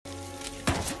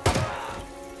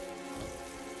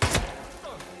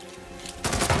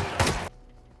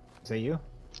Is that you?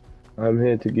 I'm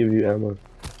here to give you ammo.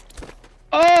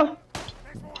 Oh!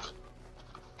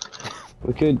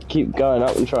 We could keep going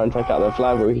up and try and take out their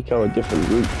flag, or we could go a different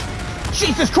route.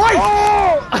 Jesus Christ!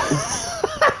 Oh!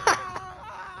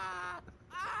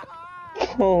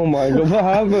 Oh my god, what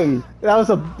happened? That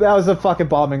was a fucking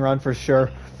bombing run for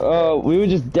sure. Oh, we were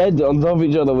just dead on top of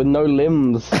each other with no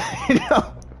limbs.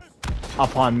 No.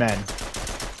 Upon men.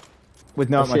 With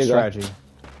not much strategy.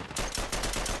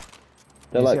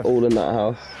 They're like all in that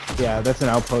house. Yeah, that's an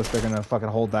outpost. They're gonna fucking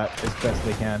hold that as best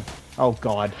they can. Oh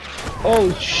god.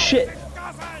 Oh shit!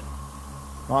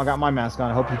 Well, I got my mask on.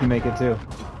 I hope you can make it too.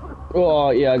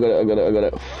 Oh yeah, I got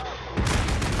it.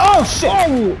 Oh shit!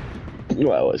 Oh!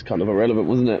 Well, it's kind of irrelevant,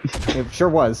 wasn't it? It sure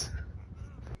was.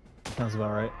 Sounds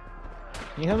about right.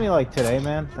 Can you help me like today,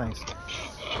 man? Thanks.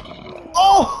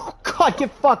 Oh god,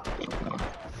 get fucked!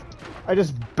 I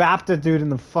just bapped a dude in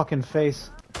the fucking face.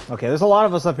 Okay, there's a lot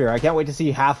of us up here. I can't wait to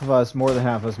see half of us, more than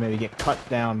half of us, maybe get cut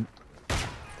down.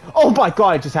 Oh my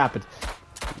god, it just happened.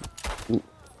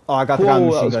 Oh, I got the guy on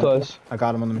the machine gun. Close. I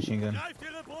got him on the machine gun.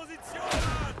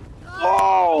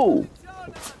 Oh!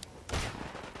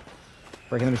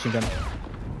 Breaking the machine gun.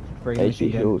 Breaking the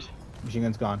machine gun. Healed. Machine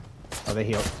gun's gone. Oh, they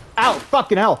healed. Ow!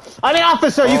 Fucking hell! I'm an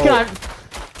officer! You cannot...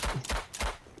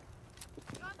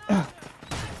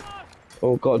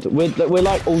 Oh god, we're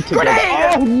like all together.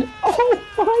 Oh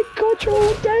my god, you're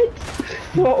all dead!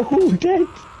 You're all dead!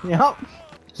 Yep.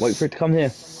 Wait for it to come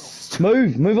here.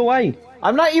 Move away!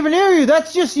 I'm not even near you,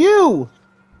 that's just you!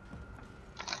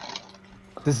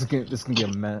 This is gonna be a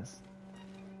mess.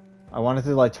 I wanted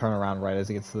to like turn around right as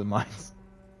it gets to the mines.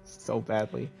 So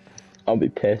badly. I'll be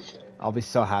pissed. I'll be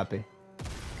so happy.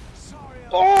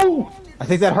 Oh! I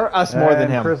think that hurt us more than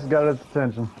him. Chris got its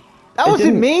attention. That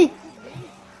wasn't me!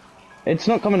 It's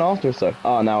not coming after us though.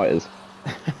 Oh, now it is.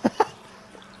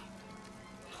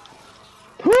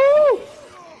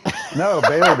 No,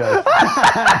 Bailey does.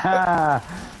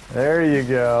 There you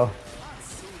go.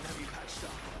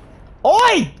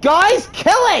 Oi! Guys,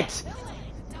 kill it!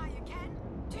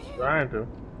 Trying to.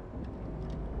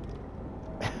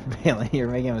 Bailey, you're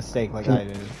making a mistake like I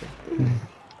did.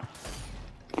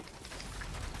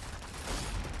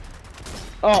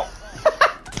 Oh!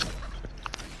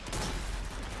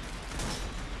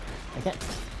 I can't.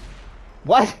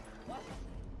 What?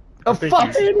 Oh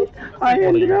fuck! I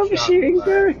ended up shooting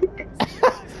Derek.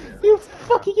 You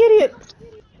fucking idiot!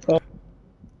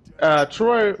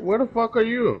 Troy, where the fuck are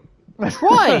you?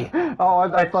 Troy! Oh,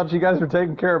 I thought you guys were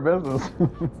taking care of business.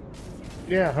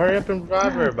 Yeah, hurry up and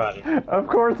revive everybody. Of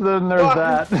course, then there's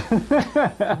that.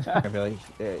 I'd be like,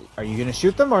 are you gonna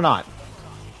shoot them or not?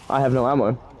 I have no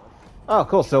ammo. Oh,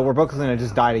 cool. So we're both gonna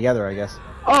just die together, I guess.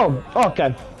 Oh,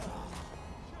 okay.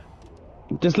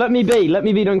 Just let me be. Let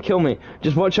me be. Don't kill me.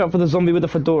 Just watch out for the zombie with the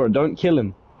fedora. Don't kill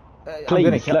him. Please. I'm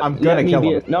gonna kill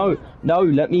him. No,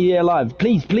 let me be alive.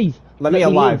 Please. Let me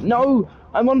alive. No,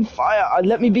 I'm on fire.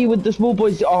 Let me be with the small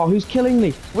boys. Oh, who's killing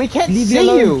me? We can't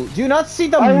see you. Do you not see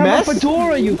the mess? I have a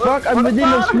fedora, you fuck. I'm within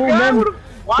a small man.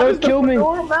 Don't kill me.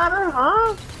 Why does the fedora matter,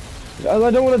 huh?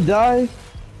 I don't want to die.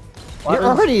 You're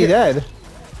already dead.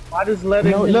 Why does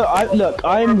letting No, look,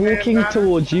 I'm walking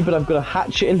towards you, but I've got a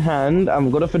hatchet in hand, I've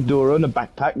got a fedora and a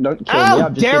backpack, don't kill me.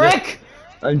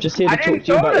 I'm just here to talk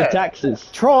to you about your taxes.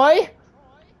 Troy!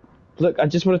 Look, I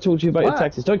just want to talk to you about your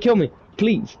taxes. Don't kill me.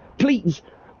 Please.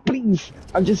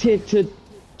 I'm just here to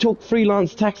talk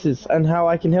freelance taxes and how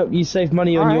I can help you save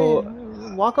money on your...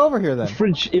 Walk over here then.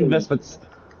 Fridge investments.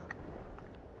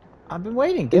 I've been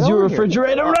waiting. Is your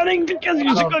refrigerator running? Because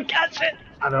you should go catch it.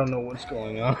 I don't know what's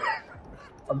going on.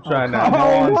 I'm trying to go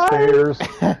on stairs.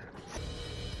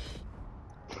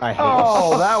 I hate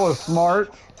Oh, that was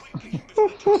smart.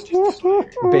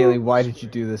 Bailey, why did you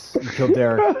do this? You killed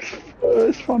Derek.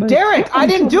 It's funny. Derek, I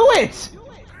didn't do it!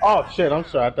 Oh shit, I'm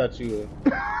sorry. I thought you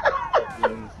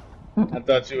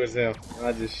was him.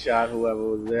 I just shot whoever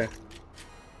was there.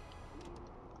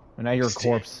 And now you're a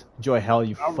corpse. Enjoy hell,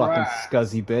 you fucking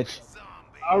scuzzy bitch.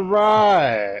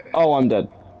 Alright. Oh, I'm dead.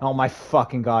 Oh my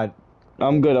fucking god.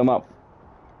 I'm good, I'm up.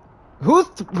 Who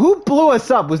blew us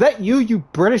up? Was that you, you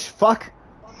British fuck?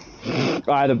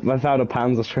 I found a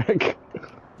Panzer trick.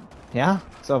 Yeah?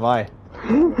 So have I.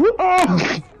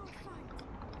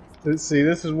 See,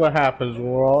 this is what happens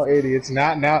when we're all idiots.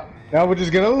 Now we're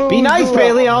just gonna lose. Be nice,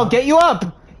 Bailey, I'll get you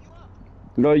up!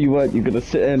 No, you weren't. You're gonna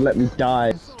sit there and let me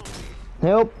die.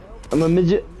 Help! I'm a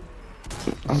midget.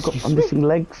 I'm missing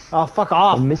legs. Oh, fuck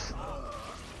off!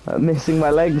 I'm missing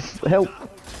my legs. Help!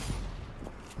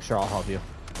 Sure, I'll help you.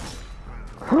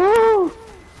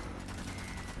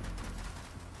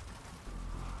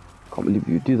 Can't believe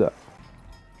you do that.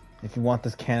 If you want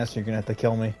this canister, you're gonna have to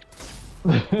kill me.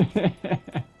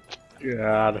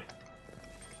 God.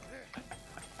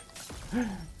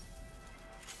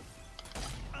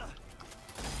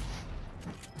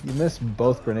 You missed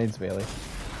both grenades, Bailey.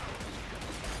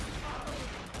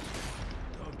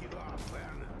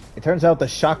 It turns out the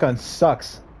shotgun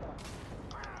sucks.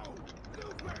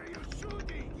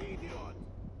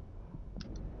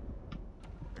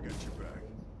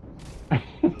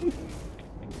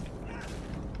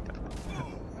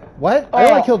 What? I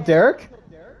thought I killed Derek?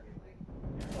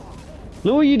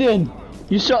 Look what you did.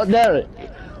 You shot Derek.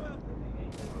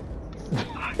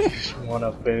 I just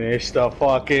wanna finish the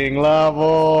fucking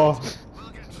level.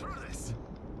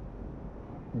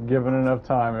 Given enough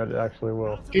time, it actually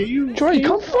will. Can you? Troy,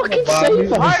 come fucking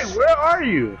save us. Hi, where are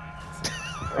you?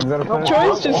 I'm gonna finish.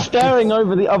 Troy's just staring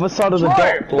over the other side of the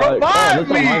Troy, dock like, revive oh, look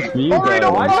how me! nice view Hurry the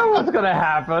going. I know what's gonna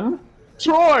happen.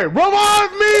 Troy,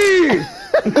 revive me!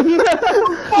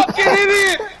 Fucking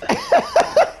idiot!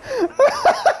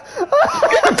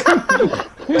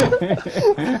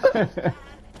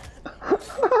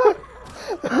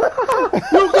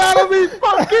 You gotta be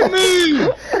fucking me!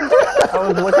 I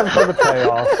was looking for the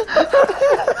payoff.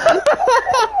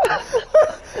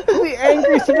 The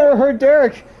angriest I've ever heard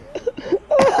Derek.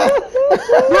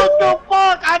 What the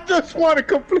fuck? I just want to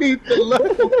complete the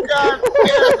level. God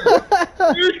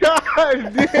damn it! God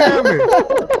damn it!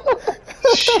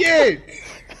 Shit!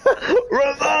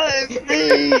 Revive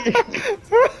me!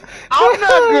 I'm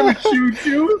not gonna shoot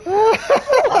you.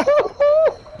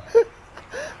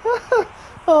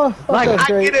 Oh, fuck, Like that's I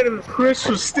great. get it if Chris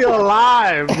was still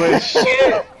alive, but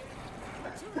shit.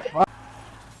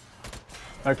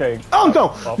 Okay. Oh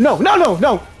no! No! No! No!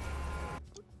 No!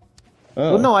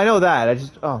 Oh. Well, no, I know that. I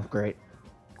just. Oh, great.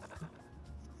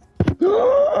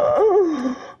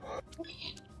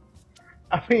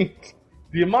 I mean,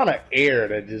 the amount of air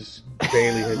that just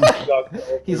Bailey has sucked.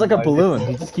 He's like a balloon.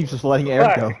 He just keeps just letting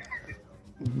air go.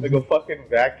 Like a fucking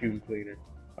vacuum cleaner.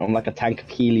 I'm like a tank of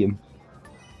helium.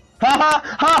 Ha ha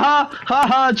ha ha ha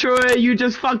ha! Troy, you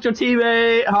just fucked your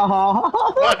teammate. Ha ha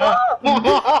ha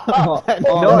ha! That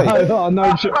Oh noise. no! Oh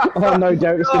no! Oh no!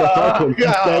 Derek's gonna fuck him.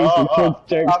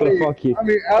 Derek's gonna fuck you. I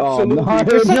mean, Oh absolutely. no!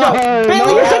 You're such No! a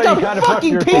Bailey, you're such you a gotta fuck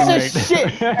fucking your piece of teammate.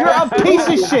 shit. You're a piece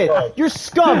of shit. You're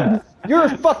scum. You're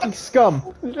a fucking scum.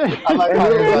 I like how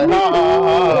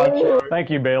you're like, Thank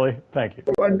you, Bailey. Thank you.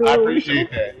 I appreciate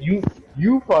that. You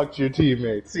fucked your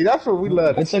teammates. See, that's what we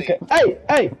love. It's okay. Hey!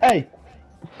 Hey! Hey!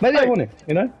 Maybe I want it.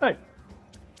 You know? Hey.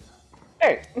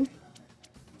 Hey.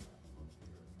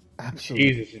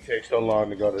 Absolutely. Jesus, it takes so long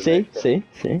to go to the See? next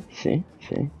See?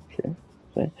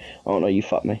 Oh no! You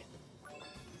fucked me.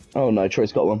 Oh no!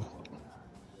 Troy's got one.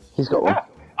 He's got one.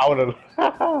 I would have.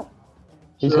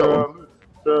 He's got one.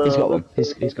 He's got one.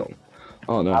 He's got one.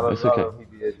 Oh no! It's okay.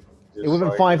 It would have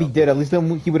been fine if he did. At least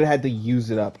then he would have had to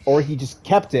use it up. Or he just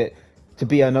kept it to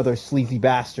be another sleazy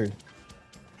bastard.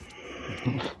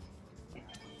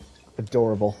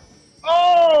 Adorable.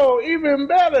 Oh, even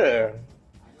better.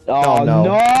 Oh no.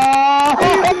 no!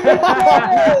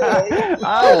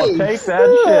 I will take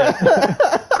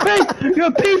that shit. You're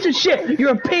a piece of shit!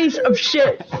 You're a piece of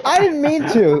shit! I didn't mean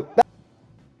to.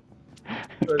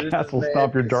 Castle,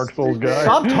 stop your Dark Souls guy.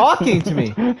 Stop talking to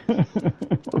me.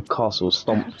 Castle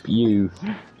stomp you.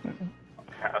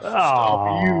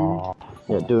 Oh.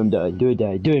 Yeah, do him dirty, do it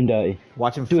dirty, do him dirty.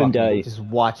 Watch him Do fuck him me. dirty. Just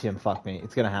watch him fuck me.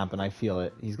 It's gonna happen. I feel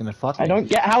it. He's gonna fuck me. I don't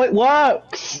get how it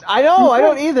works! I know. I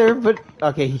don't either. But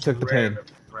okay, he took the pain.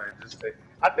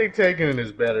 I think taking it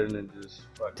is better than just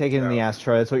fucking Take it in the ass,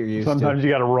 Troy. That's what you're used Sometimes to.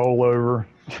 you gotta roll over.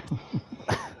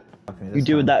 You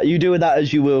do with that, you do with that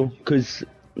as you will, cause,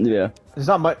 yeah. There's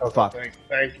not much. Fuck.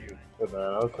 Thank you for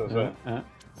that.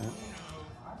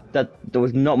 That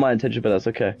was not my intention, but that's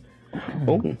okay.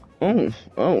 Oh,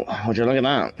 would you look at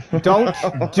that? Don't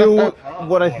do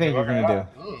what I think you're gonna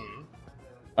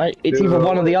do. It's either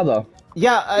one or the other.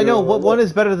 Yeah, I know. What one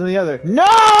is better than the other?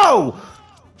 No!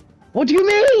 What do you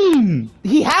mean?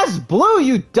 He has blue,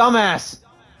 you dumbass.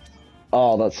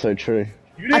 Oh, that's so true.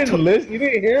 You didn't listen. You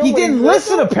didn't hear him. He when didn't said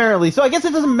listen that? apparently. So I guess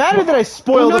it doesn't matter that I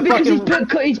spoiled No, the because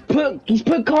fucking. he's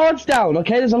put cards down.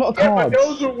 Okay, there's a lot of Yeah, but cards.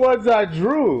 those are ones I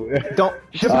drew. Don't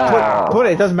just put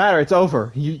it. It doesn't matter. It's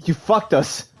over. You fucked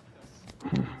us.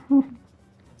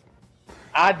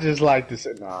 I just like to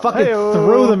say, nah. Fucking Hey-o.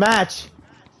 threw the match.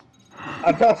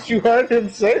 I thought you heard him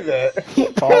say that. He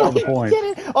Follow the barely point.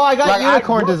 did it. Oh, I got Like,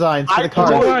 unicorn designs for the Don't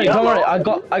cards. worry, don't worry. I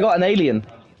got an alien.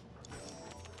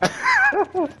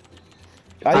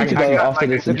 I need to go after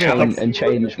this and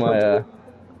change my.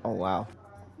 Oh wow.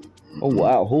 Oh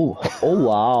wow. Oh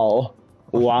wow.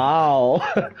 Wow.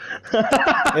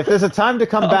 If there's a time to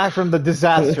come back from the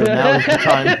disaster, now is the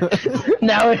time.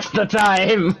 Now it's the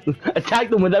time. Attack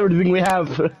them with everything we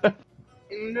have.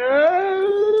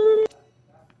 No.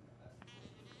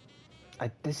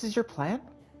 This is your plan?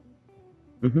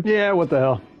 Yeah, what the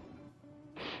hell?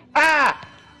 Ah!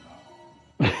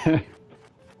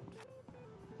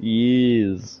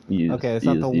 Yes. Okay, it's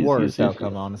not the worst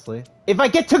outcome, honestly. If I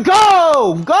get to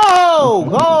go! Go!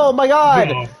 Oh my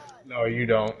god! No, you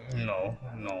don't. No.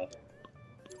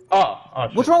 Oh,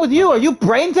 What's wrong with you? Are you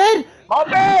brain dead? my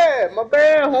bad,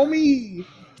 homie.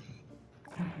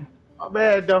 My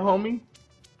bad, the homie.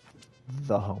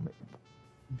 The homie.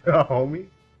 The homie.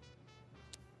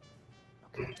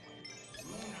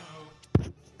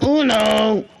 Oh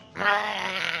no!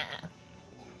 I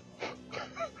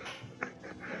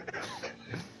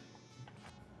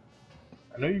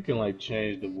know you can like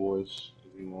change the voice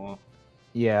if you want.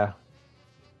 Yeah.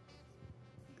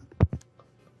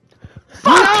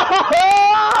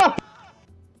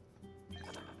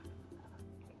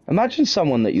 Imagine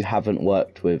someone that you haven't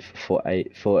worked with for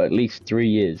at least 3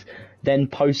 years, then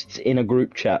posts in a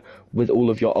group chat with all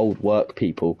of your old work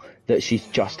people that she's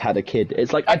just had a kid.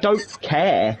 It's like, I don't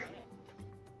care.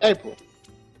 April.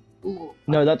 Ooh.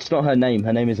 No, that's not her name.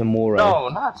 Her name is Amore. No,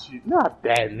 not you. Not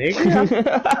that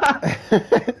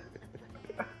nigga.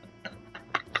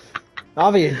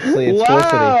 Obviously, it's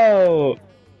Felicity. Wow!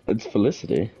 It's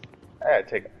Felicity. I gotta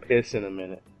take a piss in a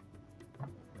minute.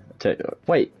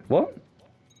 Wait, what?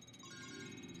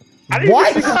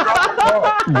 What?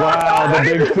 Wow, the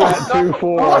big fat 2-4.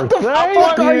 What the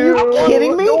fuck? Are you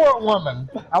kidding me? Door woman.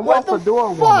 I What want the the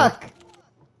door woman. fuck?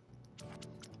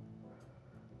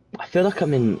 I feel like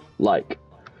I'm in, like,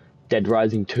 Dead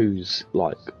Rising 2's,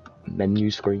 like, menu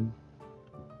screen.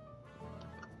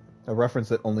 A reference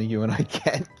that only you and I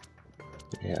get.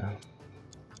 Yeah.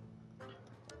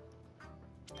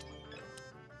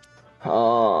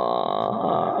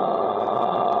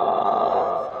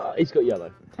 He's got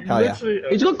yellow. Hell yeah.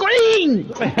 He's got green!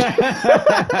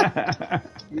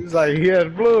 He's like, he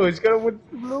has blue. He's got with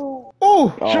blue.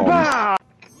 Oh! Shabbat!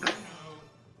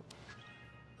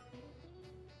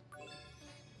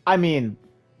 I mean,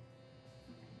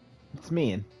 it's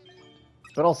mean.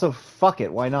 But also, fuck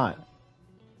it, why not?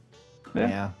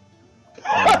 Yeah.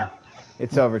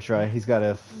 It's over, Troy. He's got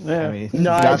to. Yeah. I mean,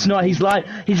 No, it's not. He's lying.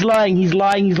 He's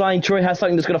lying. Troy has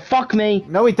something that's gonna fuck me.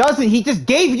 No, he doesn't. He just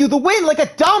gave you the win like a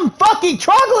dumb fucking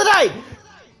troglodyte!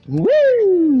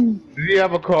 Woo! Did he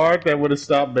have a card that would have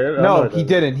stopped Ben? No, he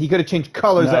didn't. He could have changed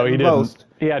colors No, at he most.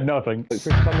 didn't. He had nothing.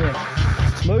 Come here.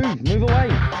 Move away.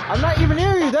 I'm not even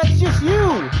near you. That's just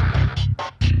you.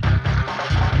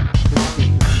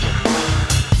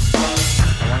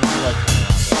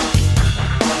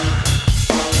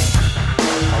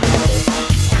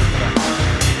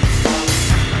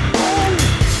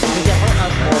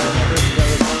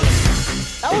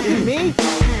 That wasn't me.